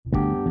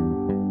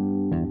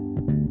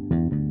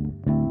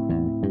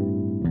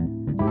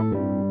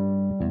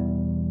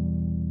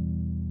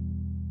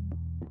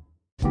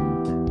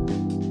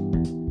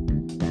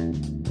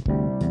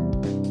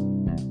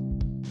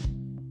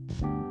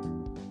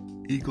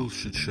eagles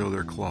should show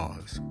their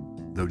claws,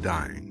 though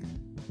dying.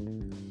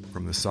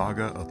 From the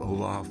saga of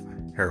Olaf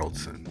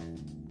Haraldsson.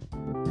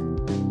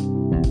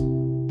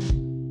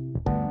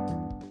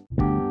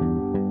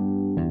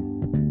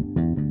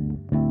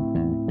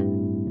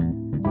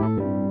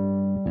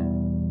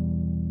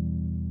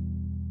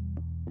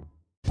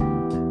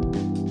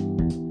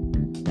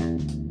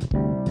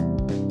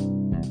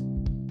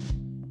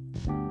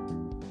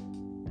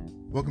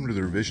 Welcome to the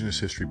Revisionist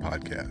History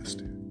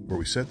Podcast, where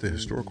we set the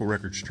historical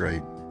record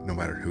straight, no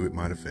matter who it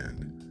might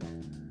offend.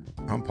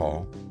 I'm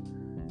Paul,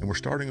 and we're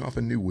starting off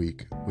a new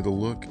week with a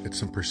look at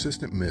some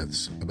persistent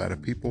myths about a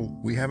people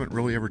we haven't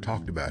really ever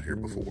talked about here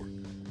before.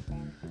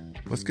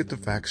 Let's get the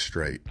facts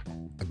straight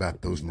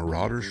about those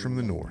marauders from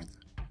the north,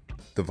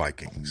 the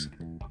Vikings.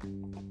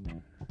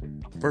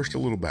 First, a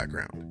little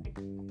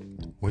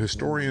background. What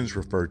historians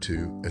refer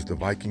to as the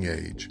Viking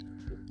Age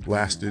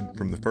lasted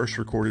from the first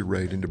recorded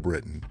raid into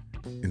Britain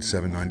in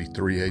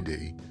 793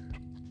 AD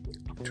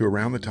to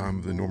around the time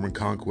of the Norman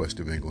conquest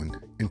of England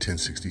in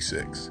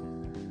 1066.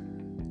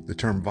 The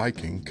term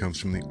Viking comes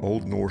from the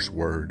Old Norse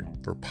word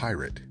for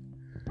pirate,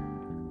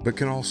 but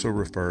can also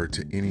refer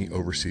to any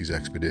overseas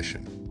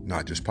expedition,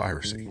 not just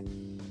piracy.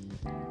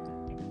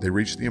 They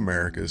reached the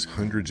Americas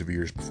hundreds of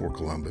years before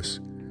Columbus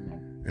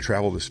and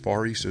traveled as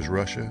far east as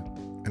Russia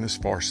and as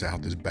far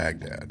south as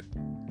Baghdad.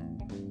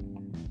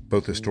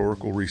 Both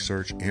historical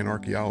research and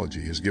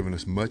archaeology has given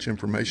us much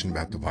information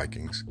about the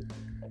Vikings,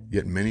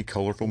 yet many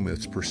colorful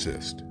myths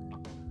persist.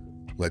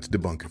 Let's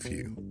debunk a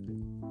few.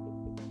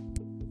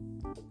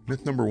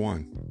 Myth number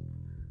 1,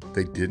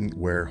 they didn't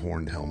wear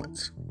horned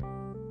helmets.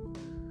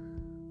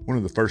 One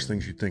of the first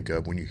things you think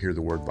of when you hear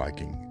the word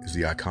Viking is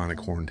the iconic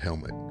horned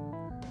helmet.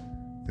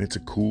 And it's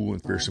a cool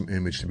and fearsome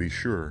image to be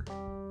sure,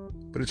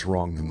 but it's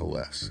wrong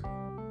nonetheless.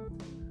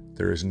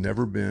 There has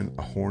never been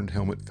a horned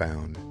helmet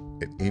found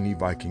at any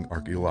Viking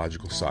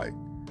archaeological site,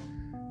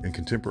 and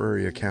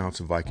contemporary accounts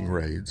of Viking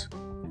raids,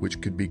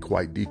 which could be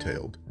quite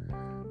detailed,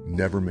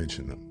 never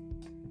mention them.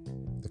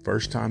 The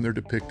first time they're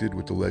depicted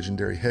with the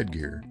legendary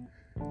headgear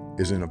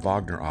is in a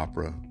Wagner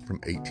opera from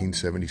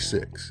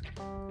 1876,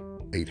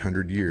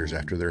 800 years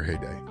after their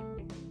heyday.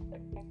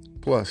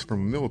 Plus,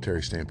 from a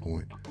military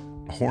standpoint,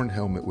 a horned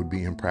helmet would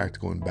be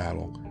impractical in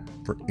battle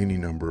for any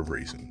number of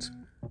reasons.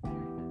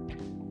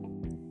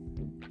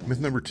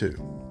 Myth number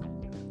 2.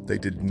 They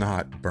did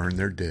not burn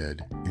their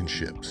dead in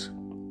ships.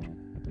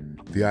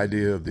 The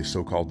idea of the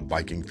so-called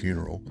Viking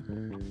funeral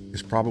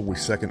is probably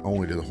second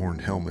only to the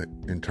horned helmet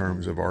in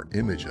terms of our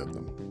image of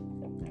them.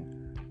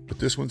 But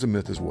this one's a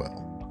myth as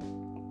well.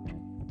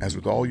 As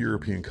with all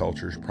European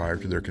cultures prior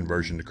to their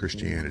conversion to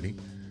Christianity,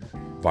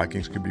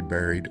 Vikings could be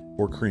buried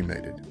or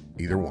cremated,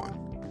 either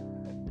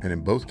one. And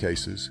in both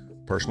cases,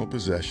 personal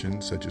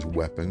possessions such as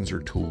weapons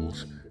or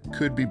tools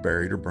could be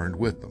buried or burned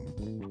with them.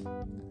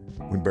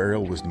 When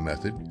burial was the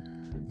method,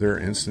 there are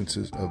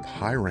instances of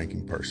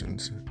high-ranking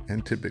persons,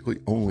 and typically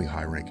only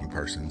high-ranking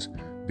persons,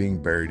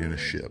 being buried in a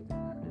ship.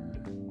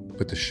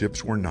 But the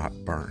ships were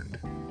not burned.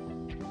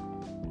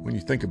 When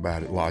you think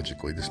about it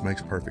logically, this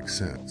makes perfect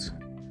sense.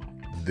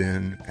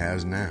 Then,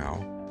 as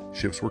now,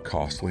 ships were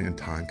costly and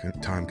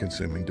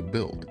time-consuming to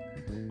build.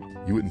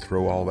 You wouldn't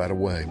throw all that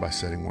away by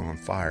setting one on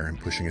fire and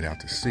pushing it out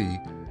to sea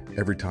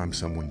every time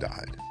someone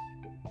died.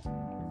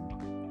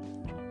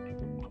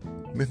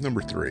 Myth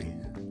number 3,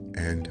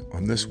 and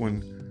on this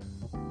one,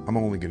 I'm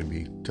only going to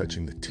be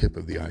touching the tip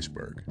of the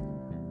iceberg.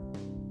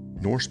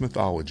 Norse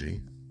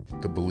mythology,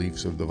 the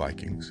beliefs of the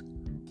Vikings,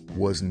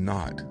 was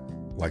not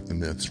like the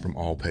myths from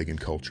all pagan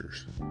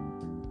cultures.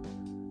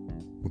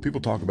 When people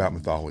talk about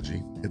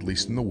mythology, at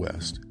least in the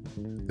West,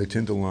 they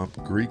tend to lump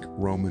Greek,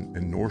 Roman,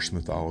 and Norse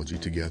mythology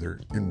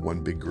together in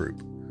one big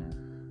group,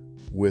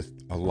 with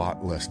a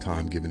lot less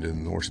time given to the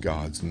Norse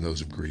gods than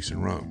those of Greece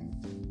and Rome.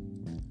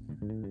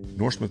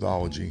 Norse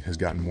mythology has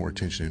gotten more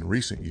attention in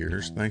recent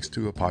years thanks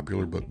to a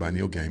popular book by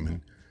Neil Gaiman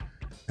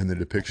and the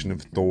depiction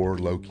of Thor,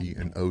 Loki,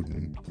 and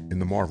Odin in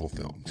the Marvel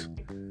films.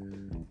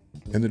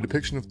 And the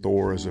depiction of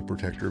Thor as a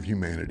protector of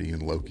humanity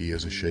and Loki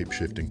as a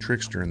shape-shifting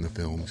trickster in the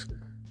films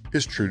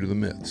is true to the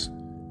myths.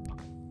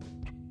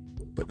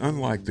 But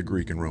unlike the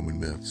Greek and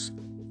Roman myths,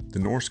 the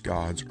Norse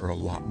gods are a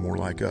lot more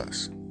like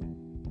us.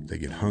 They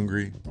get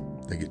hungry,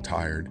 they get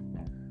tired,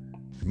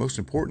 and most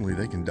importantly,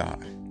 they can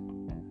die.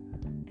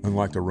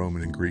 Unlike the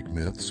Roman and Greek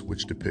myths,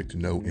 which depict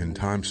no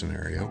end-time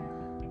scenario,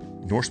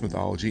 Norse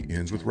mythology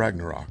ends with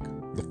Ragnarok,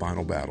 the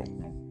final battle.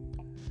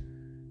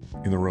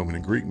 In the Roman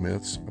and Greek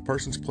myths, a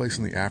person's place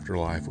in the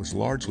afterlife was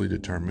largely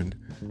determined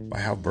by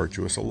how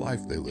virtuous a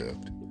life they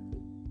lived.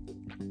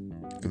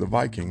 For the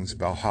Vikings,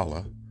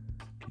 Valhalla,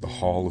 the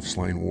Hall of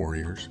Slain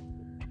Warriors,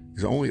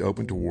 is only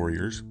open to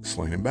warriors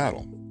slain in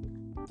battle.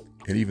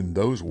 And even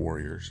those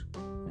warriors,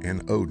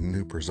 and Odin,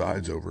 who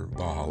presides over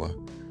Valhalla,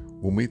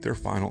 will meet their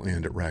final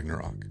end at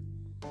Ragnarok.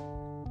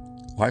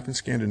 Life in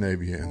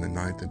Scandinavia in the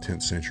 9th and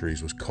 10th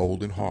centuries was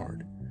cold and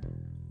hard,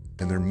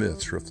 and their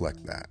myths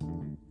reflect that.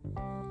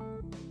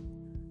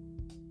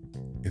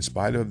 In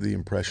spite of the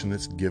impression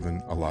that's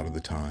given a lot of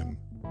the time,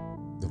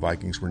 the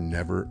Vikings were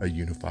never a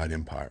unified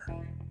empire.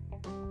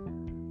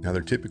 Now,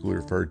 they're typically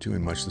referred to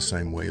in much the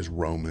same way as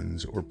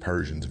Romans or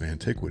Persians of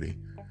antiquity,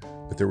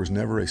 but there was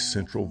never a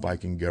central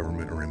Viking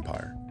government or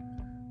empire.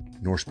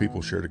 Norse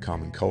people shared a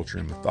common culture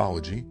and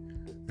mythology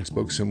and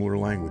spoke similar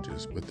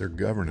languages, but their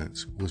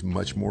governance was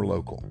much more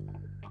local,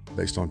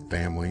 based on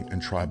family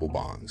and tribal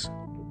bonds.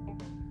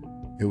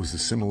 It was the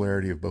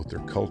similarity of both their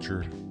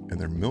culture and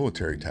their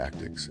military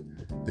tactics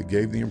that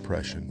gave the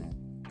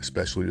impression,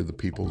 especially to the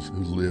peoples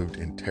who lived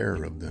in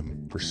terror of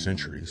them for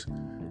centuries,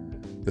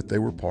 that they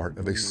were part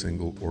of a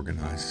single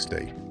organized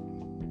state.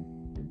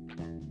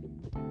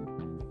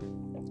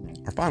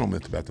 Our final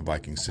myth about the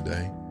Vikings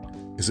today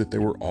is that they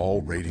were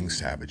all raiding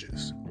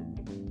savages.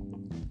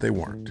 They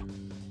weren't.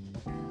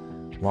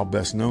 While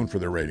best known for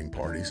their raiding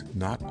parties,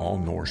 not all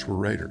Norse were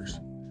raiders.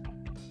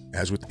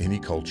 As with any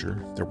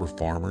culture, there were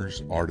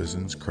farmers,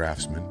 artisans,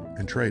 craftsmen,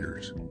 and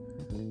traders,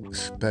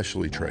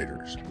 especially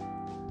traders.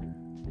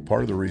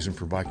 Part of the reason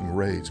for Viking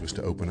raids was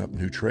to open up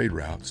new trade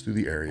routes through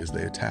the areas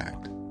they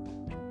attacked.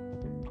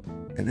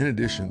 And in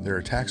addition, their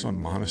attacks on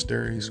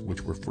monasteries,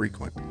 which were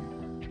frequent,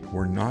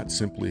 were not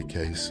simply a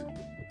case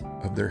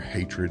of their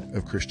hatred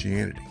of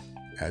Christianity,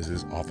 as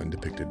is often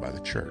depicted by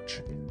the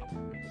church.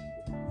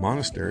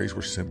 Monasteries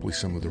were simply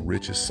some of the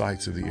richest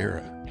sites of the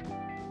era,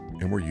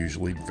 and were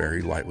usually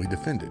very lightly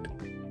defended.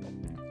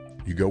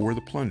 You go where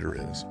the plunder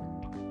is,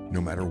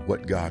 no matter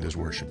what god is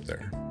worshipped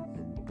there.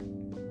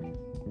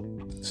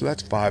 So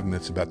that's 5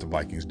 myths about the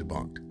Vikings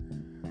debunked.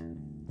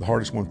 The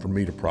hardest one for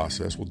me to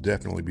process will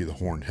definitely be the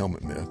horned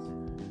helmet myth,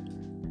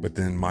 but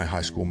then my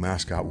high school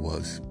mascot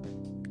was,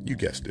 you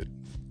guessed it,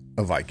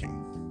 a Viking.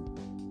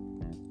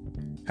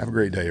 Have a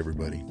great day,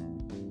 everybody.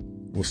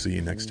 We'll see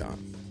you next time.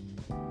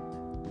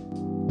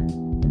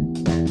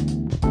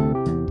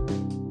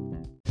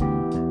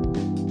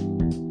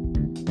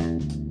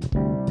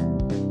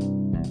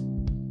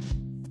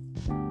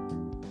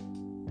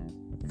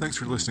 Thanks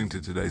for listening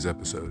to today's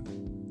episode.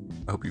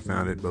 I hope you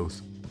found it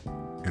both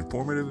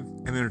informative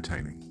and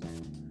entertaining.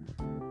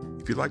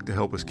 If you'd like to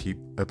help us keep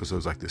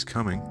episodes like this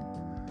coming,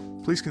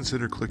 please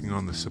consider clicking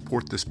on the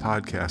Support This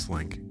Podcast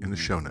link in the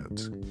show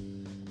notes.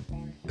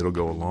 It'll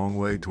go a long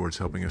way towards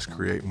helping us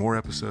create more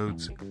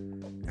episodes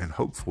and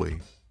hopefully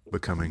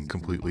becoming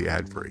completely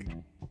ad-free.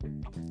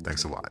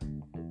 Thanks a lot.